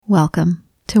Welcome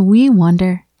to We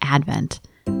Wonder Advent,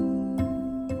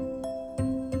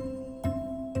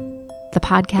 the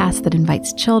podcast that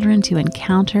invites children to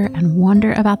encounter and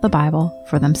wonder about the Bible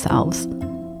for themselves.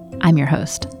 I'm your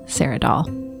host, Sarah Dahl.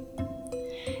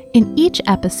 In each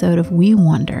episode of We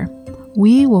Wonder,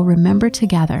 we will remember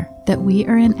together that we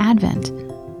are in Advent,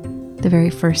 the very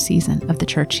first season of the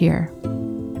church year.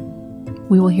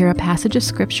 We will hear a passage of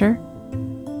Scripture,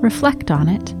 reflect on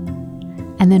it,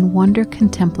 and then wonder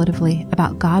contemplatively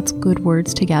about God's good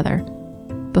words together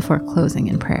before closing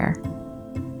in prayer.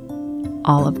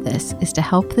 All of this is to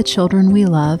help the children we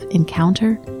love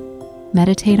encounter,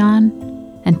 meditate on,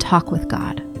 and talk with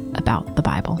God about the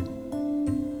Bible.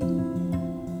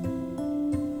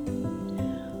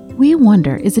 We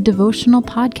Wonder is a devotional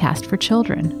podcast for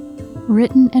children,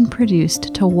 written and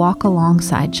produced to walk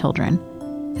alongside children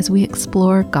as we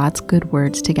explore God's good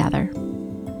words together.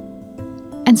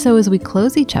 And so as we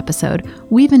close each episode,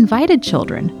 we've invited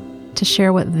children to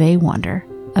share what they wonder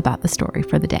about the story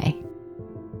for the day.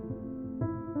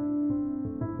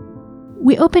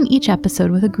 We open each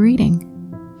episode with a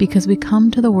greeting because we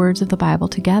come to the words of the Bible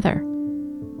together.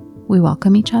 We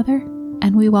welcome each other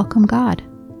and we welcome God.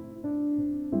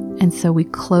 And so we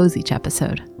close each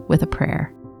episode with a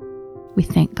prayer. We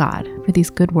thank God for these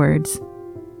good words,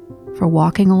 for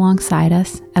walking alongside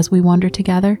us as we wonder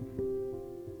together,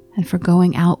 and for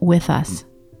going out with us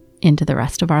into the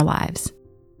rest of our lives.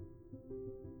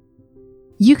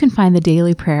 You can find the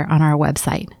daily prayer on our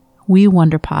website,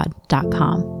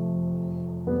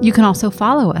 wewonderpod.com. You can also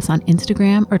follow us on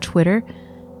Instagram or Twitter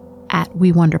at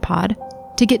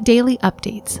wewonderpod to get daily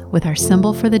updates with our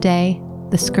symbol for the day,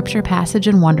 the scripture passage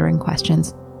and wondering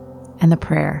questions, and the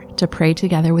prayer to pray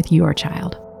together with your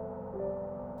child.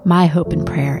 My hope and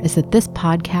prayer is that this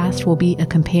podcast will be a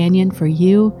companion for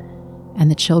you and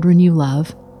the children you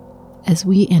love as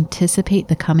we anticipate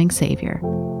the coming Savior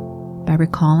by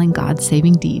recalling God's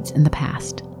saving deeds in the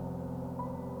past.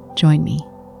 Join me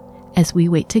as we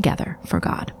wait together for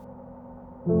God.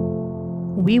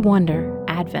 We Wonder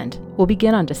Advent will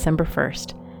begin on December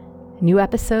 1st. New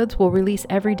episodes will release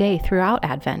every day throughout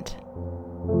Advent.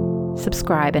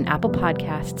 Subscribe in Apple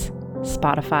Podcasts,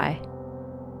 Spotify,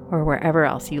 or wherever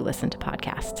else you listen to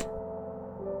podcasts.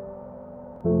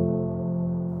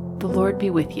 The Lord be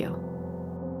with you.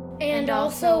 And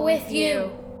also with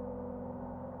you.